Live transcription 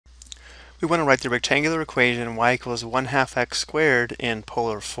We want to write the rectangular equation y equals 1/2 x squared in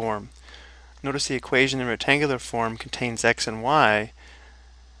polar form. Notice the equation in rectangular form contains x and y,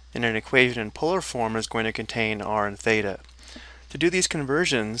 and an equation in polar form is going to contain r and theta. To do these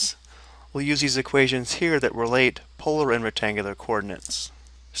conversions, we'll use these equations here that relate polar and rectangular coordinates.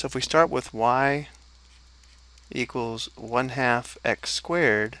 So if we start with y equals 1/2 x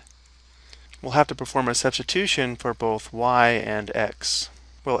squared, we'll have to perform a substitution for both y and x.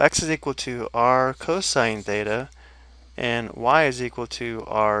 Well, x is equal to r cosine theta, and y is equal to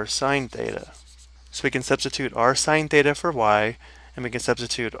r sine theta. So we can substitute r sine theta for y, and we can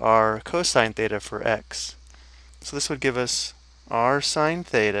substitute r cosine theta for x. So this would give us r sine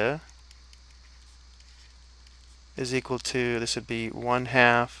theta is equal to, this would be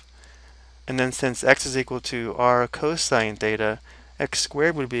 1/2, and then since x is equal to r cosine theta, x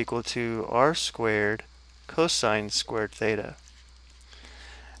squared would be equal to r squared cosine squared theta.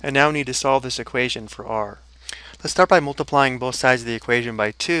 And now we need to solve this equation for r. Let's start by multiplying both sides of the equation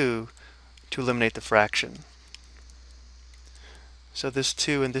by 2 to eliminate the fraction. So this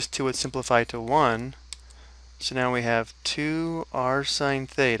 2 and this 2 would simplify to 1. So now we have 2r sine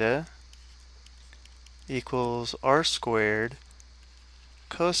theta equals r squared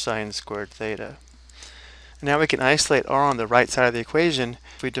cosine squared theta. And now we can isolate r on the right side of the equation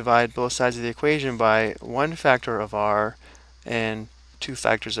if we divide both sides of the equation by 1 factor of r and 2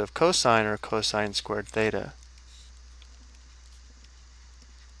 factors of cosine, or cosine squared theta.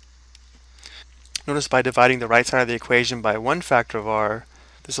 Notice by dividing the right side of the equation by 1 factor of r,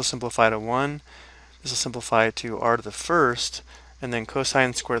 this will simplify to 1, this will simplify to r to the first, and then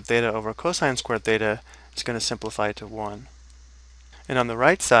cosine squared theta over cosine squared theta is going to simplify to 1. And on the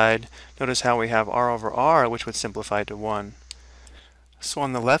right side, notice how we have r over r, which would simplify to 1. So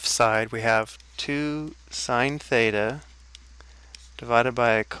on the left side, we have 2 sine theta divided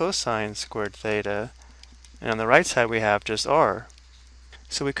by cosine squared theta, and on the right side we have just r.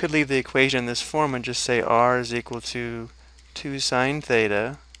 So we could leave the equation in this form and just say r is equal to 2 sine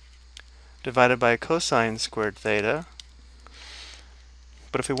theta divided by cosine squared theta.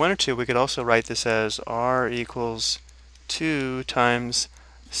 But if we wanted to, we could also write this as r equals 2 times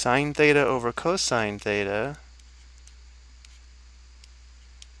sine theta over cosine theta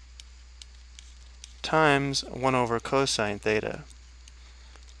times 1 over cosine theta.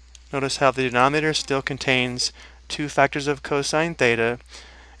 Notice how the denominator still contains 2 factors of cosine theta,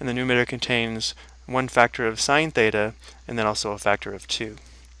 and the numerator contains 1 factor of sine theta, and then also a factor of 2.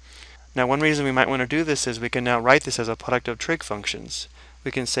 Now one reason we might want to do this is we can now write this as a product of trig functions.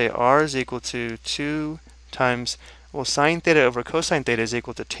 We can say r is equal to 2 times, well, sine theta over cosine theta is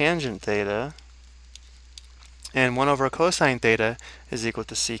equal to tangent theta, and 1 over cosine theta is equal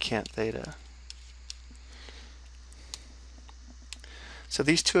to secant theta. So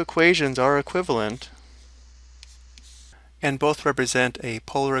these two equations are equivalent, and both represent a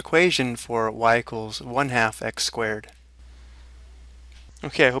polar equation for y equals 1/2 x squared.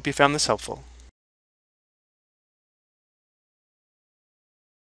 Okay, I hope you found this helpful.